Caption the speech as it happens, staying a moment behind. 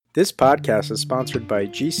This podcast is sponsored by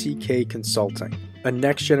GCK Consulting, a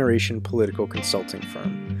next-generation political consulting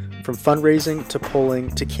firm. From fundraising to polling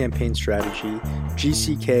to campaign strategy,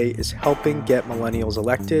 GCK is helping get millennials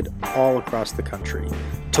elected all across the country.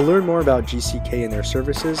 To learn more about GCK and their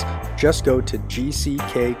services, just go to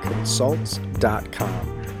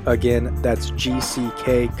gckconsults.com. Again, that's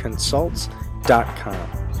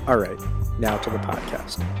gckconsults.com. All right, now to the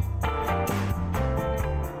podcast.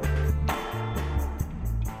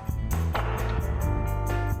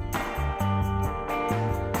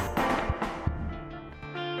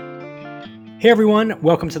 Hey everyone,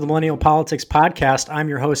 welcome to the Millennial Politics Podcast. I'm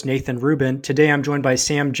your host, Nathan Rubin. Today I'm joined by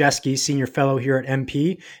Sam Jeske, Senior Fellow here at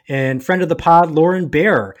MP, and friend of the pod, Lauren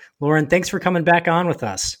Baer. Lauren, thanks for coming back on with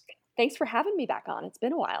us. Thanks for having me back on. It's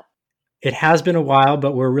been a while. It has been a while,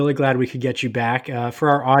 but we're really glad we could get you back. For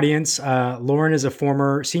our audience, Lauren is a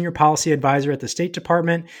former senior policy advisor at the State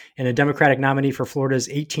Department and a Democratic nominee for Florida's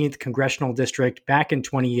 18th Congressional District back in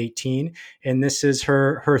 2018. And this is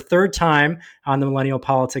her third time on the Millennial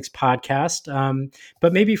Politics Podcast.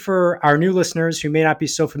 But maybe for our new listeners who may not be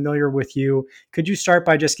so familiar with you, could you start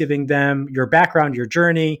by just giving them your background, your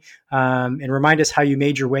journey, and remind us how you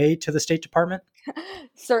made your way to the State Department?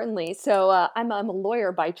 Certainly. So I'm a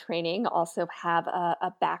lawyer by training, also have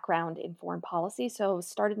a background in foreign policy. So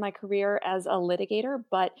started my career as a litigator,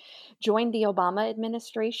 but joined the Obama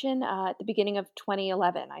administration at the beginning of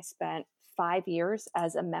 2011. I spent 5 years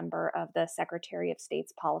as a member of the Secretary of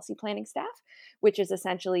State's policy planning staff, which is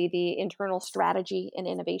essentially the internal strategy and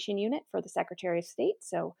innovation unit for the Secretary of State.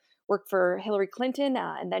 So worked for Hillary Clinton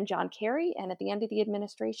and then John Kerry. And at the end of the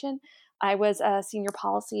administration, I was a senior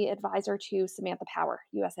policy advisor to Samantha Power,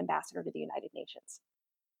 U.S. Ambassador to the United Nations.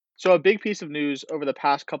 So a big piece of news over the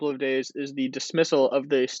past couple of days is the dismissal of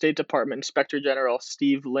the State Department Inspector General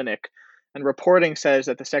Steve Linick. And reporting says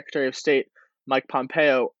that the Secretary of State, Mike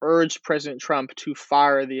Pompeo, urged President Trump to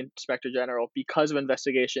fire the Inspector General because of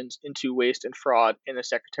investigations into waste and fraud in the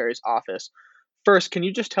Secretary's office. First, can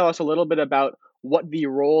you just tell us a little bit about what the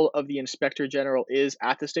role of the Inspector General is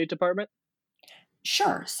at the State Department?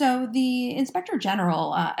 Sure. So the Inspector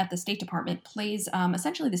General at the State Department plays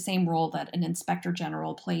essentially the same role that an Inspector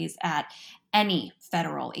General plays at any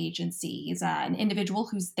federal agency. He's an individual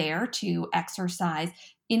who's there to exercise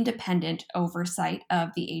independent oversight of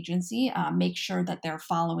the agency, make sure that they're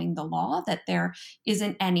following the law, that there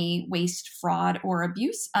isn't any waste, fraud, or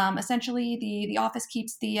abuse. Essentially, the office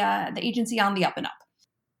keeps the agency on the up and up.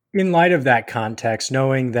 In light of that context,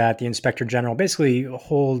 knowing that the Inspector General basically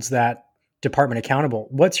holds that department accountable,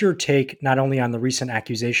 what's your take not only on the recent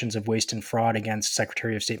accusations of waste and fraud against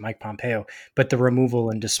Secretary of State Mike Pompeo, but the removal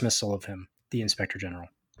and dismissal of him, the Inspector General?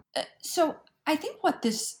 So I think what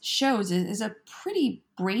this shows is a pretty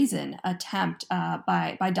brazen attempt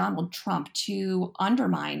by Donald Trump to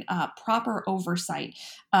undermine proper oversight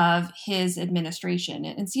of his administration,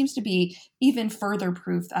 and seems to be even further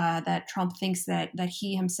proof that Trump thinks that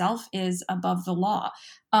he himself is above the law.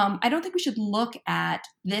 I don't think we should look at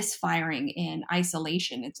this firing in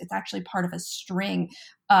isolation. It's actually part of a string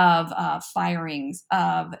of firings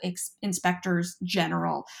of inspectors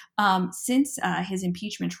general since his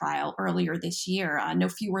impeachment trial earlier this year. No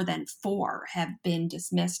fewer than 4 have been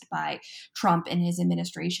dismissed by Trump and his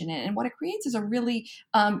administration. And what it creates is a really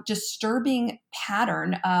disturbing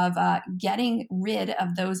pattern of getting rid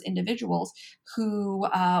of those individuals who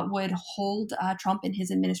would hold Trump and his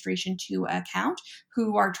administration to account,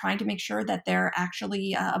 who are trying to make sure that they're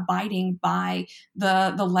actually abiding by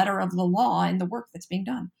the letter of the law and the work that's being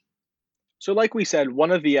done. So like we said, one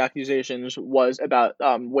of the accusations was about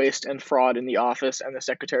waste and fraud in the office and the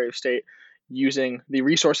Secretary of State using the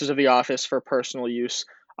resources of the office for personal use.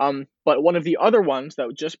 But one of the other ones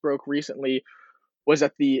that just broke recently was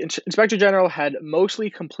that the Inspector General had mostly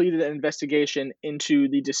completed an investigation into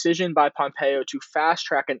the decision by Pompeo to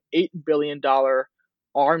fast-track an $8 billion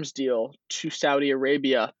arms deal to Saudi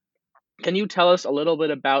Arabia. Can you tell us a little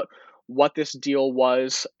bit about what this deal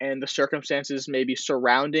was and the circumstances maybe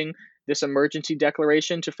surrounding this emergency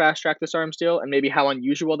declaration to fast-track this arms deal, and maybe how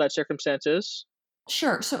unusual that circumstance is?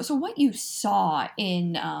 Sure. So what you saw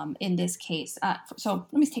in this case. So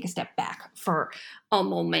let me take a step back for a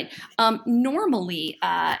moment. Normally,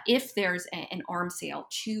 if there's an arms sale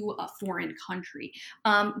to a foreign country,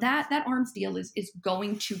 that arms deal is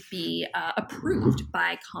going to be approved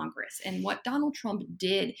by Congress. And what Donald Trump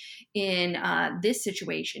did in this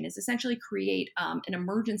situation is essentially create an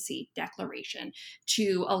emergency declaration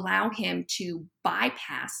to allow him to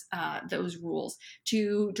bypass those rules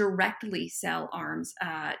to directly sell arms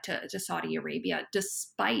to Saudi Arabia,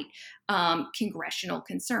 despite congressional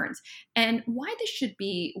concerns. And why this should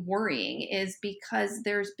be worrying is because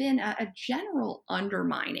there's been a general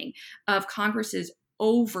undermining of Congress's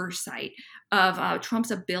oversight of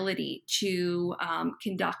Trump's ability to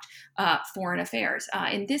conduct foreign affairs.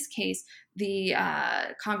 In this case, the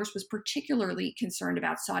Congress was particularly concerned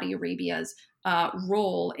about Saudi Arabia's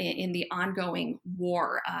role in the ongoing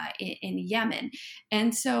war in Yemen.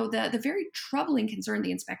 And so the very troubling concern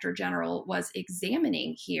the Inspector General was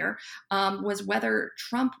examining here was whether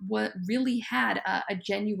Trump really had a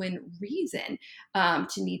genuine reason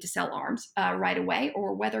to need to sell arms right away,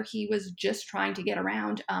 or whether he was just trying to get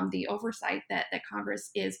around the oversight that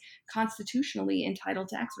Congress is constitutionally entitled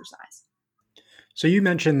to exercise. So you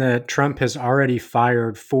mentioned that Trump has already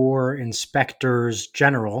fired 4 inspectors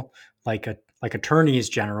general, like attorneys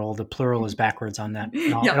general. The plural is backwards on that.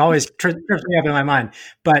 It always trips me up in my mind.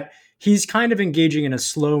 But he's kind of engaging in a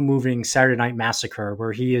slow-moving Saturday Night Massacre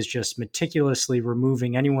where he is just meticulously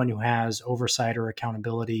removing anyone who has oversight or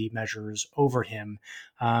accountability measures over him.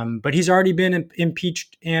 But he's already been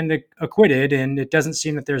impeached and acquitted, and it doesn't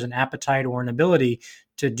seem that there's an appetite or an ability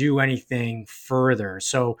to do anything further.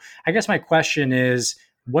 So I guess my question is,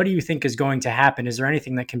 what do you think is going to happen? Is there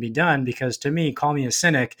anything that can be done? Because to me, call me a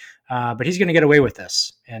cynic, but he's going to get away with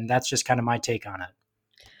this. And that's just kind of my take on it.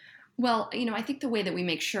 Well, I think the way that we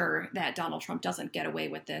make sure that Donald Trump doesn't get away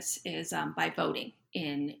with this is by voting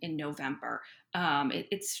in November.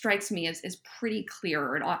 It strikes me as pretty clear,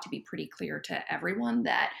 or it ought to be pretty clear to everyone,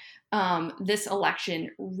 that this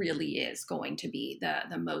election really is going to be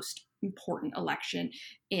the most important election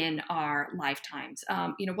in our lifetimes.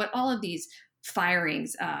 What all of these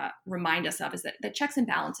firings remind us of is that checks and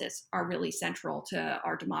balances are really central to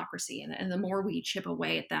our democracy. And the more we chip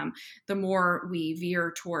away at them, the more we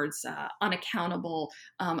veer towards unaccountable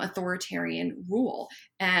authoritarian rule.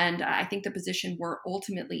 And I think the position we're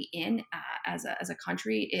ultimately in as a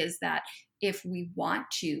country is that if we want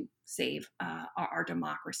to save our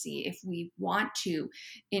democracy, if we want to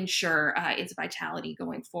ensure its vitality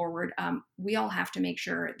going forward, we all have to make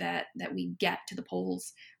sure that we get to the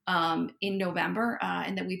polls in November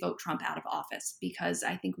and that we vote Trump out of office, because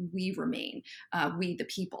I think we remain, we the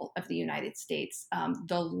people of the United States,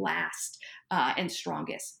 the last and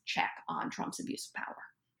strongest check on Trump's abuse of power.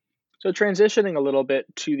 So transitioning a little bit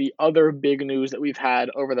to the other big news that we've had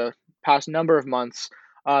over the past number of months,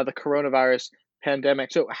 the coronavirus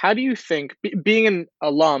pandemic. So how do you think, being an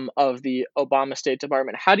alum of the Obama State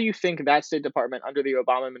Department, how do you think that State Department under the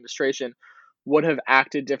Obama administration would have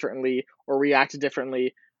acted differently or reacted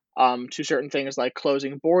differently to certain things like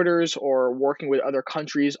closing borders or working with other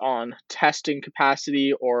countries on testing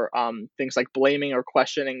capacity, or things like blaming or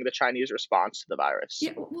questioning the Chinese response to the virus?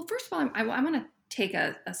 Yeah, well, first of all, I want to take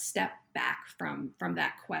a step back from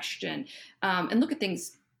that question and look at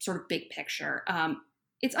things sort of big picture.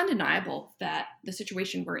 It's undeniable that the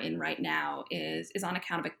situation we're in right now is on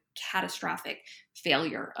account of a catastrophic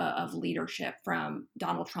failure of leadership from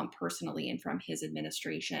Donald Trump personally and from his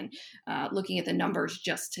administration. Looking at the numbers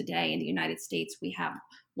just today in the United States, we have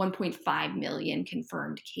 1.5 million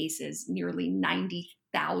confirmed cases, nearly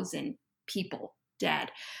 90,000 people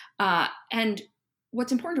dead. And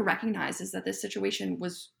what's important to recognize is that this situation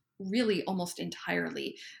was really almost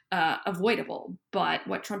entirely avoidable. But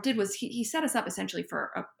what Trump did was he set us up essentially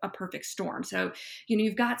for a perfect storm. So,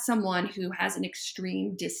 you've got someone who has an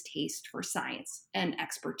extreme distaste for science and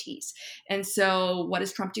expertise. And so what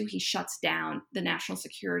does Trump do? He shuts down the National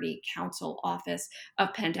Security Council Office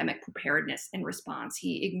of Pandemic Preparedness and Response.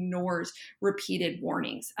 He ignores repeated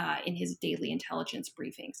warnings in his daily intelligence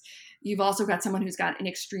briefings. You've also got someone who's got an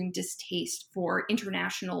extreme distaste for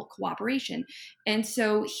international cooperation. And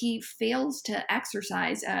so he fails to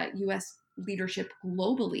exercise U.S. leadership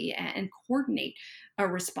globally and coordinate a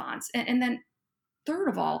response. And then third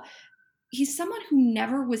of all, he's someone who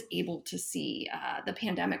never was able to see the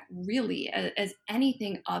pandemic really as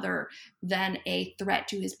anything other than a threat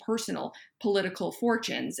to his personal political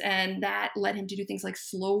fortunes. And that led him to do things like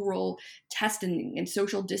slow roll testing and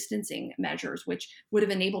social distancing measures, which would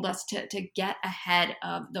have enabled us to get ahead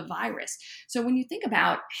of the virus. So when you think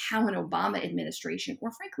about how an Obama administration,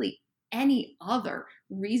 or frankly, any other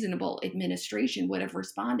reasonable administration would have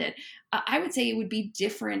responded, I would say it would be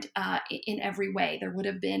different in every way. There would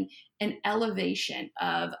have been an elevation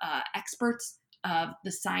of experts, of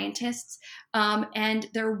the scientists, and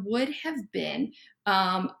there would have been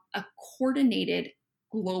a coordinated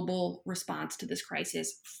global response to this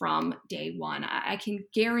crisis from day one. I can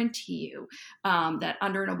guarantee you that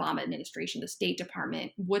under an Obama administration, the State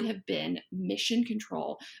Department would have been mission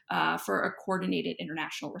control for a coordinated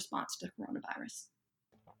international response to coronavirus.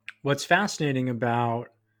 What's fascinating about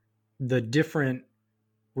the different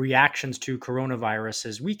reactions to coronavirus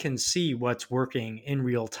is we can see what's working in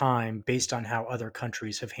real time based on how other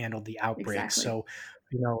countries have handled the outbreak. Exactly. So,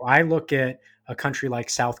 I look at a country like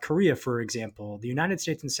South Korea, for example. The United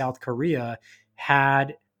States and South Korea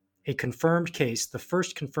had a confirmed case, the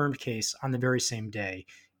first confirmed case, on the very same day.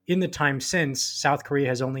 In the time since, South Korea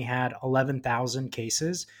has only had 11,000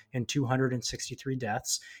 cases and 263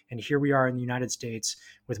 deaths. And here we are in the United States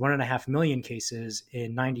with 1.5 million cases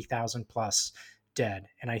and 90,000 plus dead.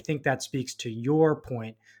 And I think that speaks to your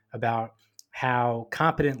point about how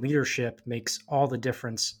competent leadership makes all the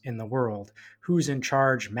difference in the world. Who's in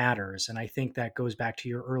charge matters. And I think that goes back to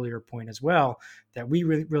your earlier point as well, that we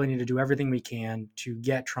really need to do everything we can to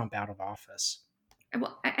get Trump out of office.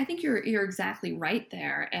 Well, I think you're exactly right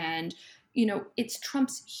there. And, it's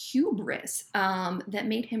Trump's hubris that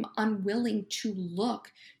made him unwilling to look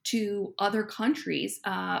to other countries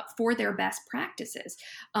for their best practices.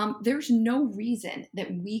 There's no reason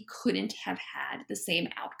that we couldn't have had the same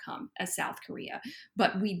outcome as South Korea,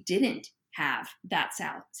 but we didn't have that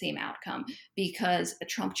same outcome because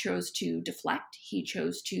Trump chose to deflect. He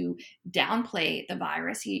chose to downplay the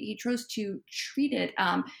virus. He chose to treat it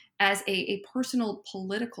as a personal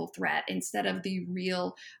political threat instead of the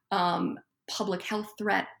real public health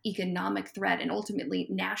threat, economic threat, and ultimately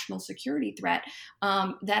national security threat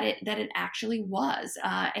that it actually was.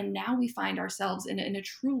 And now we find ourselves in a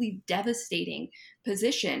truly devastating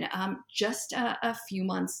position just a few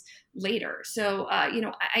months later. So,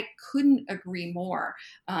 I couldn't agree more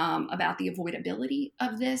about the avoidability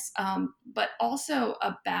of this, but also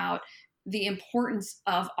about the importance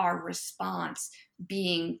of our response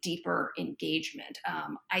being deeper engagement.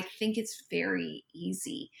 I think it's very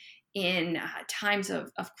easy in times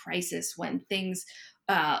of crisis when things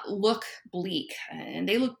look bleak, and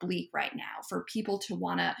they look bleak right now, for people to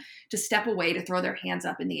want to step away, to throw their hands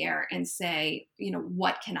up in the air and say,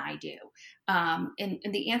 what can I do? And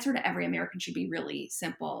the answer to every American should be really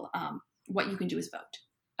simple. What you can do is vote.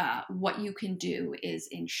 What you can do is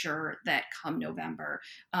ensure that come November,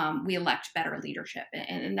 we elect better leadership.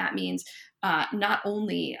 And that means not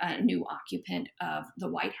only a new occupant of the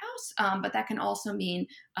White House, but that can also mean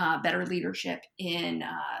better leadership in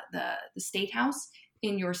the State House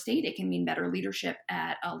in your state. It can mean better leadership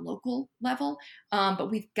at a local level. But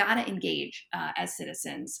we've got to engage as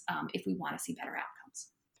citizens if we want to see better outcomes.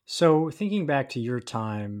 So thinking back to your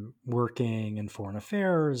time working in foreign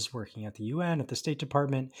affairs, working at the UN, at the State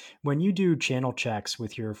Department, when you do channel checks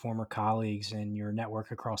with your former colleagues and your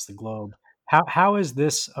network across the globe, how has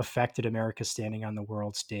this affected America's standing on the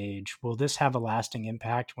world stage? Will this have a lasting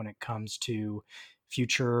impact when it comes to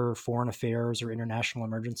future foreign affairs or international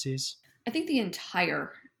emergencies? I think the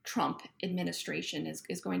entire Trump administration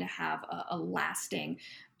is going to have a lasting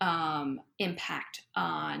impact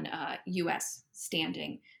on U.S.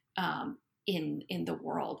 standing in the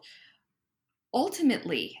world.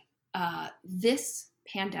 Ultimately, this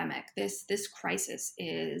pandemic, this crisis,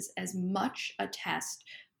 is as much a test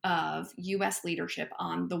of U.S. leadership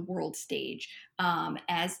on the world stage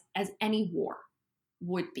as any war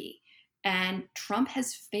would be. And Trump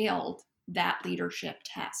has failed that leadership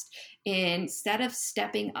test. Instead of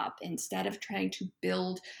stepping up, instead of trying to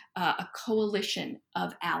build a coalition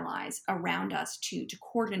of allies around us to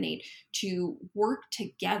coordinate, to work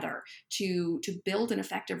together, to build an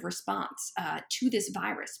effective response to this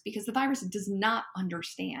virus, because the virus does not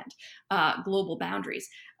understand global boundaries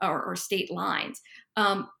or state lines.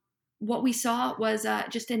 What we saw was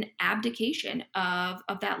just an abdication of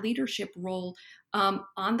that leadership role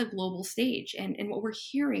on the global stage. And what we're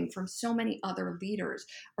hearing from so many other leaders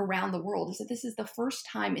around the world is that this is the first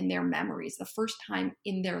time in their memories, the first time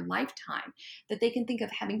in their lifetime that they can think of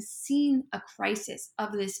having seen a crisis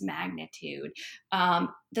of this magnitude,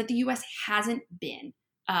 that the U.S. hasn't been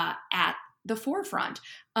at the forefront.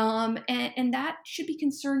 And that should be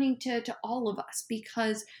concerning to all of us,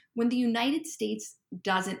 because when the United States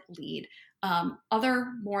doesn't lead, other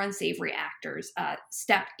more unsavory actors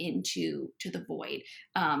step into the void.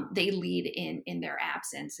 They lead in their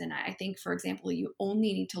absence. And I think, for example, you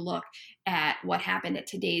only need to look at what happened at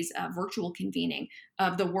today's virtual convening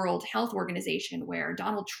of the World Health Organization, where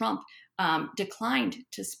Donald Trump declined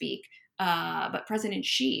to speak. But President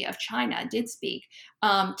Xi of China did speak,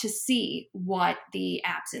 to see what the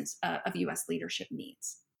absence of U.S. leadership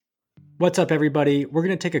means. What's up, everybody? We're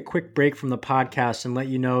going to take a quick break from the podcast and let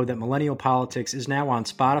you know that Millennial Politics is now on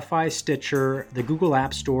Spotify, Stitcher, the Google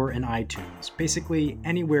App Store, and iTunes. Basically,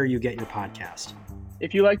 anywhere you get your podcast.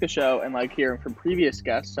 If you like the show and like hearing from previous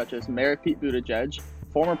guests, such as Mayor Pete Buttigieg,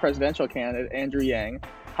 former presidential candidate Andrew Yang,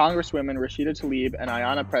 Congresswomen Rashida Tlaib and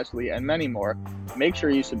Ayanna Pressley, and many more, make sure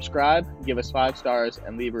you subscribe, give us 5 stars,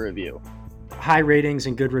 and leave a review. High ratings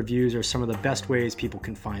and good reviews are some of the best ways people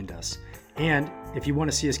can find us. And if you want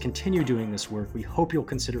to see us continue doing this work, we hope you'll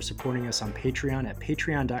consider supporting us on Patreon at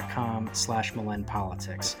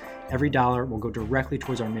patreon.com/MillenPolitics. Every dollar will go directly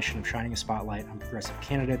towards our mission of shining a spotlight on progressive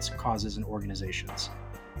candidates, causes, and organizations.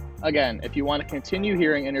 Again, if you want to continue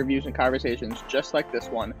hearing interviews and conversations just like this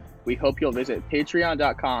one, we hope you'll visit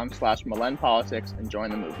patreon.com/MillenPolitics and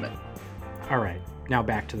join the movement. All right, now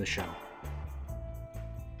back to the show.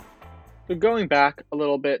 So going back a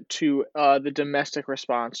little bit to the domestic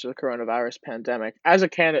response to the coronavirus pandemic, as a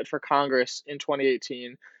candidate for Congress in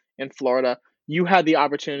 2018 in Florida, you had the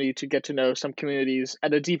opportunity to get to know some communities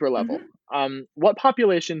at a deeper level. What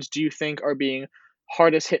populations do you think are being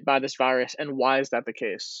hardest hit by this virus, and why is that the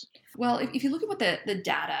case? Well, if you look at what the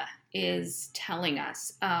data is telling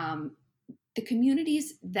us, the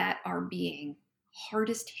communities that are being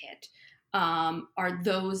hardest hit are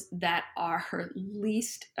those that are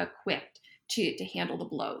least equipped to handle the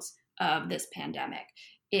blows of this pandemic.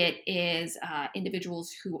 It is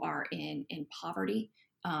individuals who are in poverty.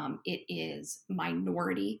 It is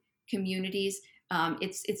minority communities.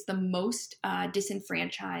 It's the most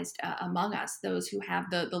disenfranchised among us, those who have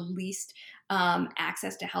the least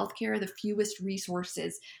access to healthcare, the fewest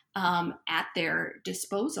resources at their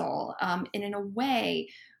disposal. And in a way,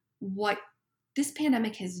 what this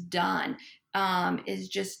pandemic has done is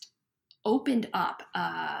just opened up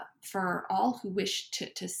for all who wish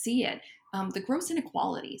to see it, the gross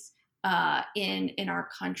inequalities in our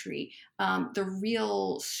country, the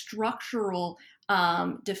real structural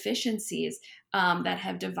deficiencies that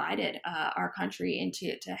have divided our country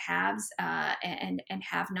into haves and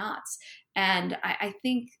have-nots. And I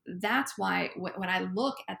think that's why when I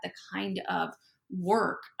look at the kind of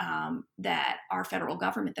work that our federal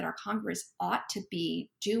government, that our Congress ought to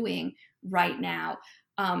be doing right now,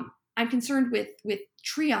 I'm concerned with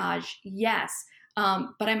triage, yes,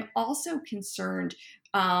 but I'm also concerned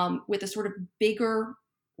with a sort of bigger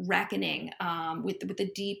reckoning with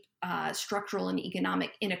the deep structural and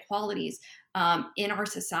economic inequalities in our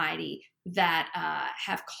society that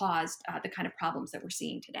have caused the kind of problems that we're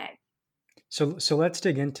seeing today. So let's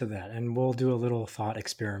dig into that, and we'll do a little thought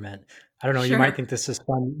experiment. I don't know, Sure. You might think this is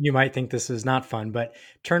fun. You might think this is not fun, but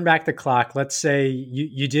turn back the clock. Let's say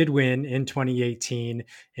you did win in 2018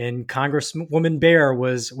 and Congresswoman Bear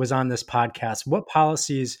was on this podcast. What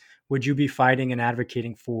policies would you be fighting and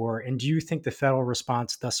advocating for? And do you think the federal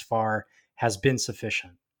response thus far has been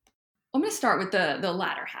sufficient? I'm going to start with the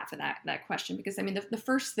latter half of that question, because I mean, the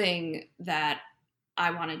first thing that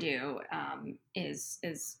I want to do is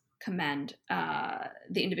commend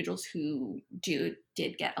the individuals who did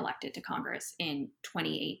get elected to Congress in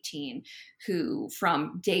 2018, who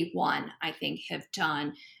from day one, I think, have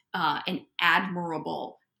done an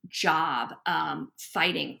admirable job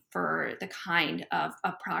fighting for the kind of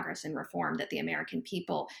progress and reform that the American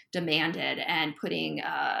people demanded, and putting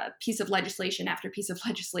piece of legislation after piece of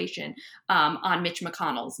legislation on Mitch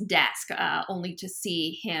McConnell's desk, only to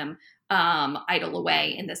see him idle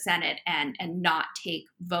away in the Senate and not take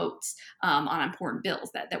votes on important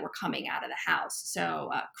bills that were coming out of the House.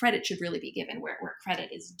 So credit should really be given where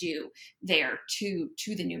credit is due there to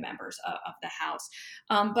the new members of the House.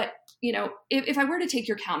 But you know, if I were to take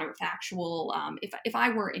your counterfactual, if I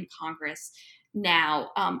were in Congress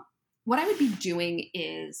now, what I would be doing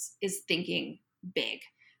is thinking big.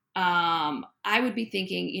 I would be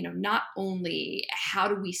thinking, you know, not only how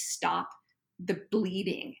do we stop the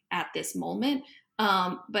bleeding at this moment,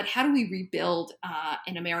 but how do we rebuild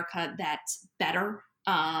an America that's better,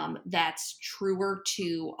 that's truer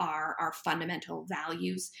to our fundamental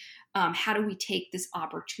values? How do we take this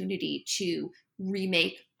opportunity to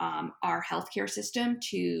remake our healthcare system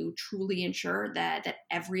to truly ensure that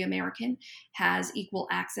every American has equal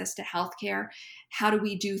access to healthcare? How do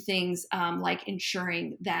we do things like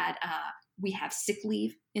ensuring that we have sick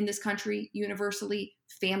leave in this country universally,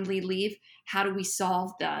 family leave? How do we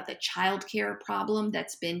solve the childcare problem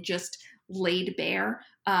that's been just laid bare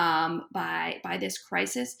by this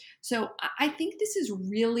crisis? So I think this is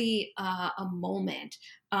really a moment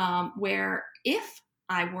where, if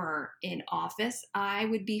I were in office, I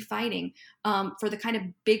would be fighting for the kind of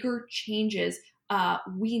bigger changes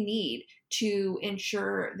we need to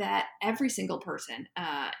ensure that every single person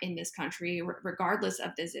in this country, regardless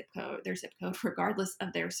of their zip code, regardless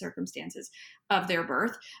of their circumstances of their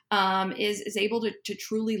birth, is able to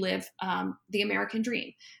truly live the American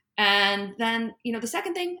dream. And then, you know, the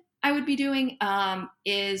second thing I would be doing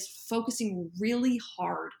is focusing really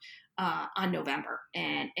hard on November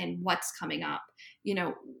and what's coming up.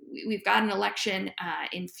 We've got an election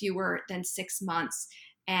in fewer than 6 months.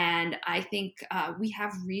 And I think we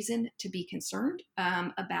have reason to be concerned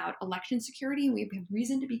about election security. We have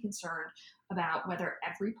reason to be concerned about whether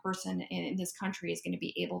every person in this country is going to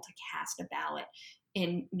be able to cast a ballot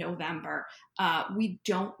in November. We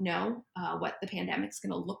don't know what the pandemic's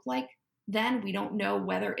going to look like then. We don't know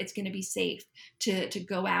whether it's going to be safe to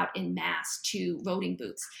go out in mass to voting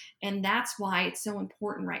booths. And that's why it's so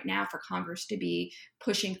important right now for Congress to be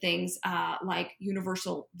pushing things like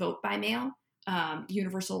universal vote by mail,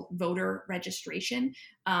 universal voter registration,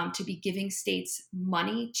 to be giving states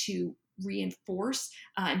money to reinforce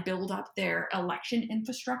and build up their election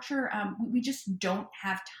infrastructure. We just don't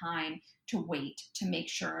have time to wait to make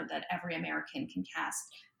sure that every American can cast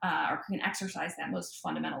or can exercise that most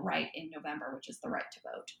fundamental right in November, which is the right to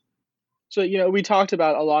vote. So, we talked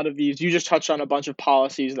about a lot of these. You just touched on a bunch of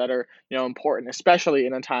policies that are, important, especially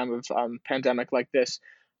in a time of pandemic like this.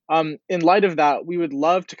 In light of that, we would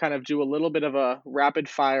love to kind of do a little bit of a rapid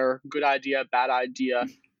fire, good idea, bad idea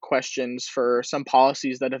questions for some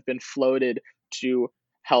policies that have been floated to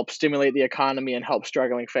help stimulate the economy and help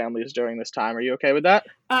struggling families during this time. Are you okay with that?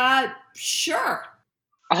 Sure.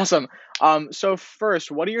 Awesome. So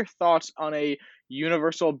first, what are your thoughts on a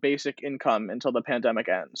universal basic income until the pandemic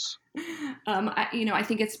ends? I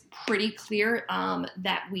think it's pretty clear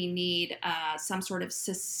that we need some sort of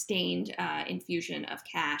sustained infusion of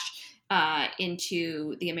cash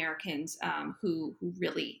into the Americans who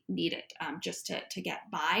really need it just to get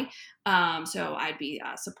by. So I'd be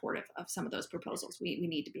supportive of some of those proposals. We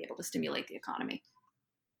need to be able to stimulate the economy.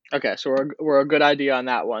 Okay, so we're a good idea on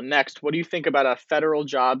that one. Next, what do you think about a federal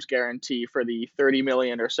jobs guarantee for the 30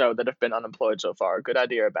 million or so that have been unemployed so far? Good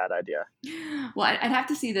idea or bad idea? Well, I'd have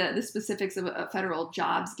to see the specifics of a federal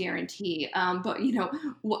jobs guarantee. But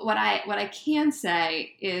what I can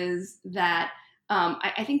say is that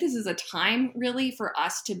I think this is a time really for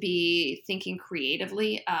us to be thinking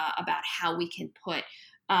creatively about how we can put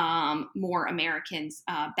more Americans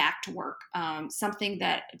back to work. Something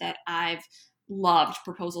that I've loved,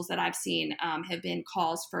 proposals that I've seen have been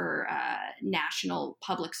calls for national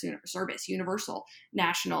public service, universal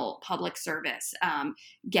national public service,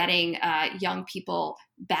 getting young people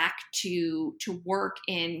back to work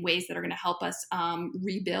in ways that are going to help us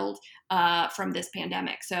rebuild from this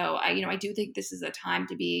pandemic. So I do think this is a time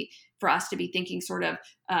for us to be thinking sort of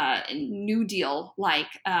New Deal like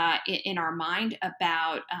in our mind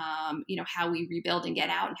about how we rebuild and get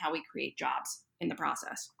out and how we create jobs in the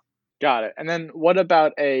process. Got it. And then what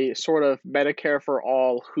about a sort of Medicare for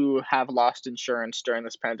all who have lost insurance during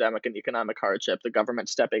this pandemic and economic hardship, the government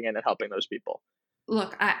stepping in and helping those people?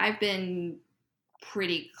 Look, I've been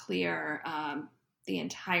pretty clear the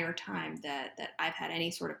entire time that I've had any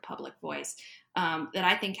sort of public voice that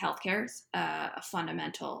I think healthcare is a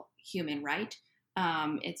fundamental human right.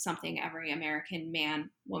 It's something every American man,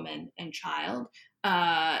 woman, and child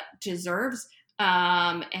deserves.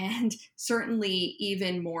 And certainly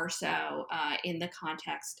even more so in the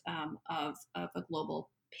context of a global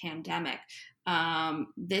pandemic.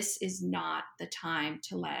 This is not the time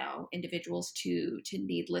to allow individuals to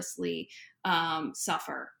needlessly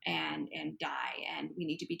suffer and die. And we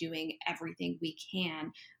need to be doing everything we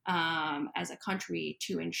can as a country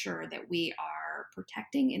to ensure that we are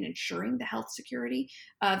protecting and ensuring the health security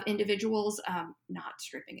of individuals, not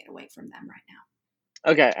stripping it away from them right now.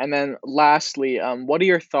 Okay, and then lastly, what are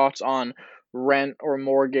your thoughts on rent or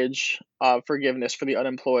mortgage forgiveness for the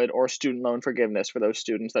unemployed or student loan forgiveness for those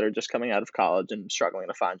students that are just coming out of college and struggling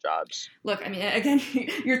to find jobs? Look, I mean, again,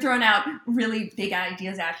 you're throwing out really big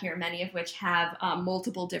ideas out here, many of which have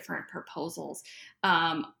multiple different proposals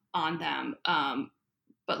on them.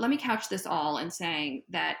 But let me couch this all in saying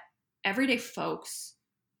that everyday folks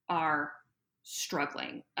are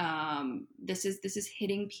struggling. This is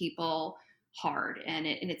hitting people hard, and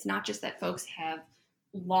it's not just that folks have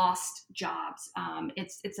lost jobs.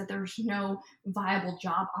 It's that there's no viable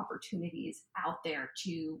job opportunities out there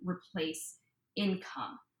to replace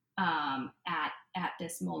income at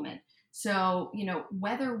this moment. So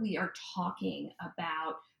whether we are talking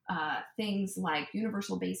about things like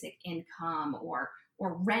universal basic income or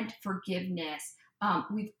rent forgiveness,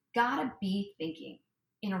 we've got to be thinking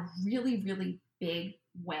in a really, really big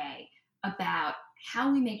way about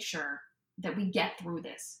how we make sure that we get through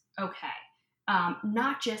this okay.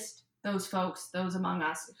 Not just those folks, those among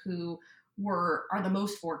us who are the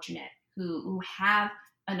most fortunate, who have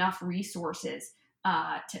enough resources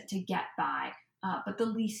to get by, but the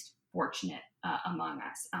least fortunate among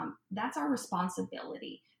us. That's our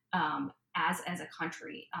responsibility as a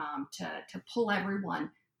country, to pull everyone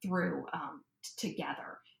through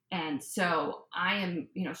together. And so I am,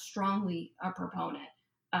 strongly a proponent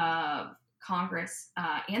of Congress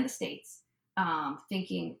and the states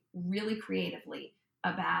thinking really creatively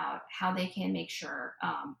about how they can make sure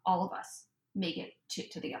all of us make it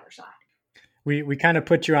to the other side. We kind of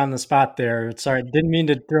put you on the spot there. Sorry, didn't mean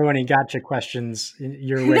to throw any gotcha questions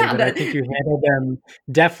your way, No, but I think you handled them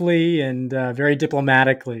deftly and very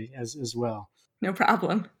diplomatically as well. No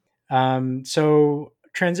problem. So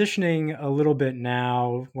transitioning a little bit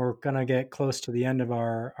now, we're going to get close to the end of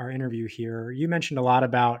our interview here. You mentioned a lot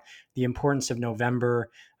about the importance of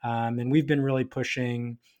November, and we've been really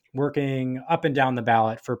pushing working up and down the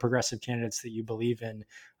ballot for progressive candidates that you believe in.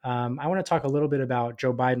 I want to talk a little bit about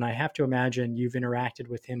Joe Biden. I have to imagine you've interacted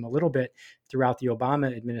with him a little bit throughout the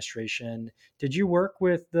Obama administration. Did you work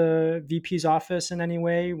with the VP's office in any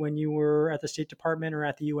way when you were at the State Department or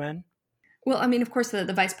at the UN? Well, I mean, of course,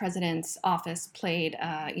 the vice president's office played,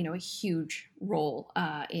 a huge role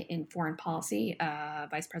in foreign policy.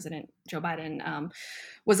 Vice President Joe Biden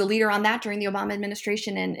was a leader on that during the Obama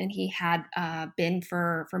administration, and he had been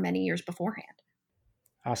for many years beforehand.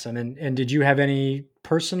 Awesome. And did you have any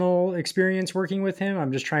personal experience working with him?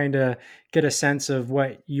 I'm just trying to get a sense of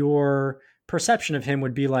what your perception of him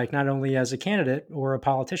would be like, not only as a candidate or a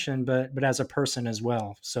politician, but as a person as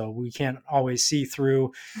well. So we can't always see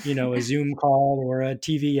through, a Zoom call or a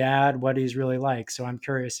TV ad what he's really like. So I'm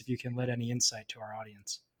curious if you can let any insight to our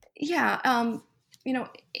audience. Yeah.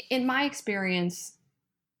 In my experience,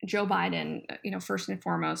 Joe Biden, first and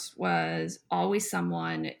foremost, was always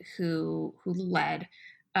someone who led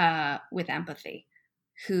with empathy,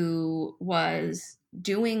 who was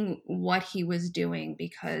doing what he was doing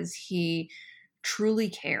because he truly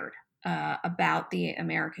cared about the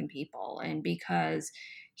American people, and because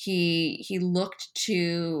he looked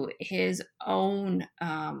to his own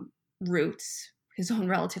roots, his own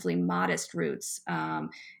relatively modest roots, and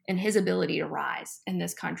his ability to rise in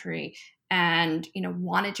this country, and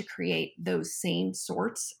wanted to create those same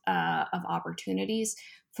sorts of opportunities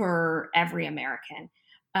for every American.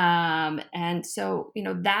 And so,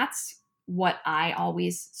 that's what I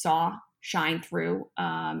always saw shine through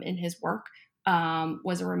in his work,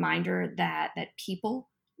 was a reminder that people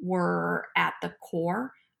were at the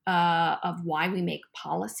core of why we make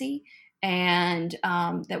policy. And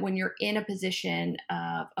that when you're in a position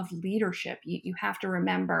of leadership, you have to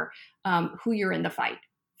remember who you're in the fight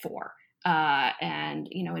for. And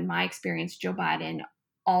in my experience, Joe Biden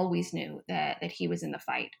always knew that he was in the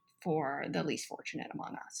fight for the least fortunate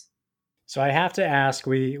among us. So I have to ask,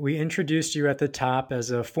 we introduced you at the top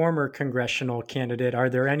as a former congressional candidate. Are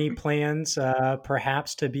there any plans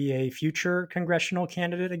perhaps to be a future congressional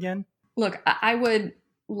candidate again? Look, I would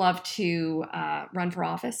love to run for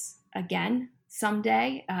office again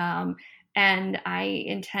someday. And I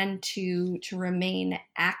intend to remain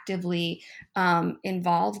actively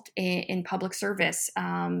involved in public service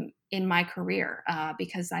in my career,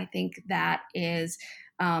 because I think that is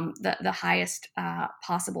the highest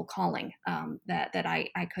possible calling that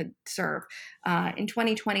I could serve. In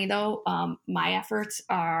 2020, though, my efforts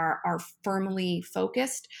are firmly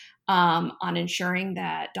focused on ensuring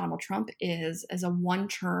that Donald Trump is a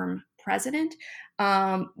one-term president,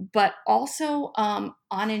 but also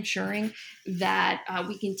on ensuring that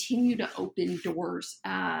we continue to open doors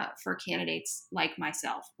for candidates like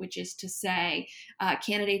myself, which is to say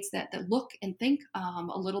candidates that look and think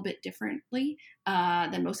a little bit differently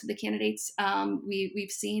than most of the candidates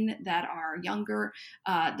we've seen, that are younger,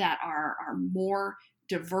 that are more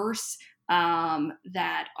diverse,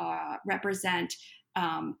 that represent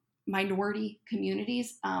minority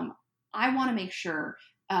communities. I want to make sure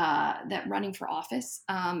that running for office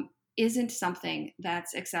isn't something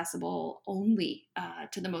that's accessible only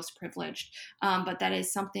to the most privileged, but that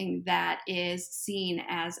is something that is seen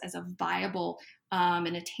as a viable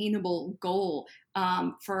and attainable goal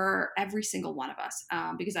for every single one of us.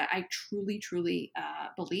 Because I truly, truly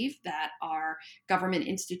believe that our government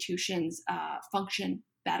institutions function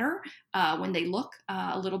better when they look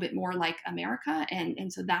a little bit more like America.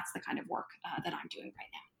 And so that's the kind of work that I'm doing right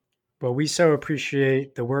now. Well, we so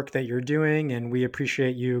appreciate the work that you're doing, and we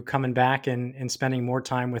appreciate you coming back and spending more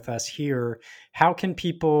time with us here. How can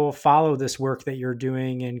people follow this work that you're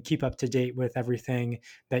doing and keep up to date with everything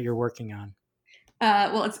that you're working on?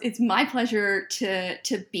 Well, it's my pleasure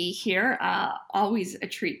to be here. Always a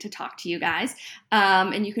treat to talk to you guys.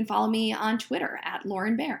 And you can follow me on Twitter at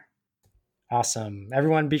Lauren Bear. Awesome.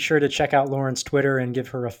 Everyone, be sure to check out Lauren's Twitter and give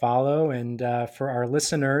her a follow. And for our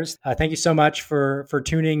listeners, thank you so much for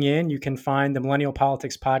tuning in. You can find the Millennial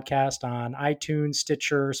Politics Podcast on iTunes,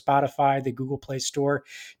 Stitcher, Spotify, the Google Play Store.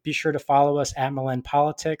 Be sure to follow us at Millenn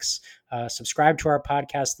Politics. Subscribe to our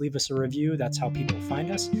podcast. Leave us a review. That's how people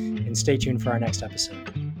find us. And stay tuned for our next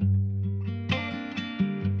episode.